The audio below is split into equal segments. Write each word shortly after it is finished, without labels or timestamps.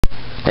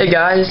Hey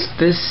guys,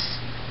 this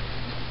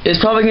is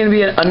probably going to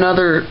be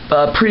another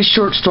pretty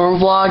short storm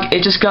vlog.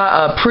 It just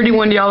got pretty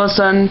windy all of a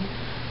sudden,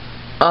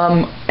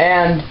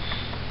 and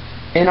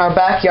in our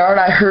backyard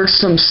I heard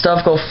some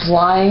stuff go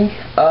flying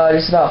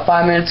just about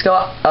 5 minutes ago.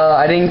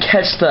 I didn't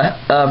catch the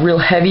real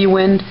heavy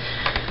wind,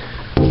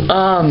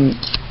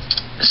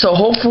 so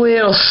hopefully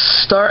it'll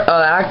start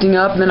acting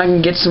up, and then I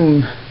can get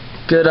some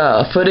good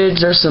footage.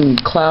 There's some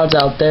clouds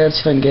out there. Let's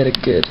see if I can get it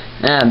good.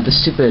 And the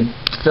stupid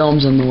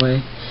film's in the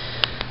way.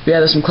 But yeah,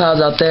 there's some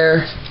clouds out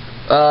there.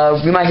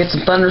 We might get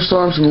some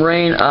thunderstorms, some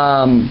rain.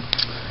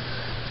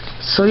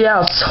 So yeah,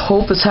 let's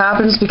hope this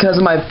happens, because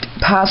in my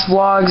past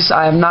vlogs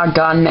I have not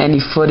gotten any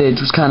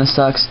footage, which kind of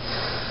sucks.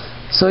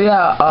 So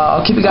yeah,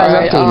 I'll keep you guys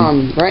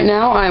updated. Right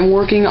now I'm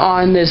working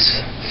on this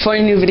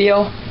funny new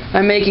video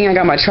I'm making. I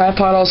got my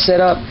tripod all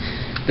set up.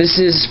 This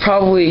is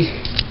probably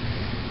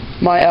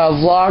my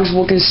vlogs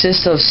will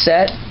consist of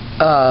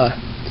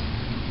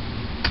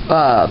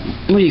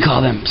what do you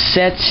call them?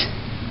 Set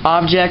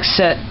objects,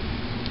 set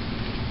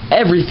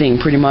everything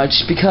pretty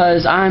much,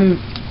 because I'm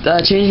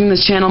changing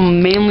this channel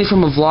mainly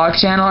from a vlog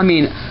channel. I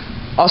mean,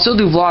 I'll still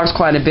do vlogs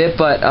quite a bit,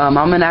 but I'm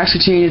gonna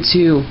actually change it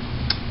to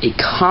a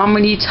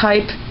comedy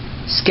type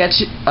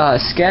skits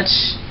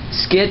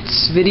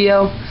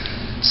video.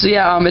 So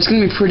yeah, it's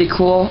gonna be pretty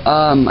cool.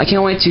 I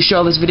can't wait to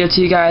show this video to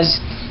you guys.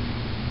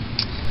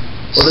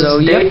 Well, so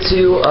this is day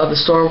 2 of the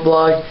storm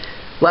vlog.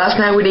 Last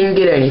night we didn't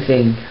get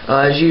anything,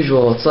 as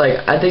usual. It's like,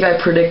 I think I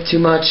predict too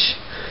much.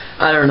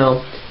 I don't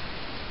know.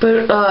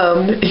 But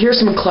here's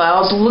some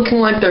clouds looking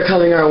like they're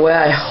coming our way.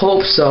 I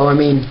hope so. I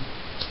mean,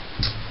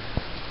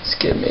 let's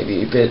get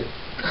maybe a bit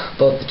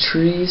above the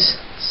trees.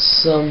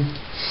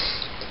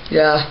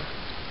 Yeah.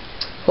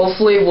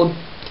 Hopefully we'll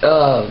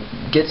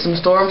get some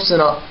storms,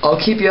 and I'll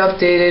keep you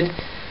updated.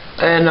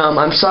 And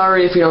I'm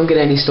sorry if we don't get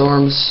any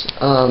storms.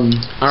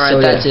 Alright,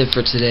 so that's it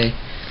for today.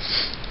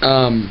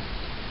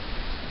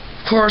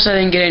 Of course I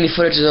didn't get any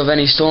footage of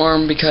any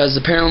storm, because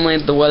apparently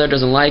the weather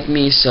doesn't like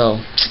me, so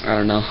I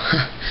don't know.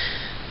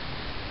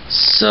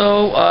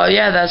 So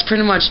yeah, that's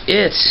pretty much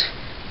it.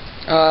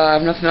 I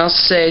have nothing else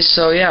to say,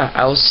 so yeah,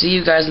 I will see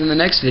you guys in the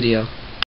next video.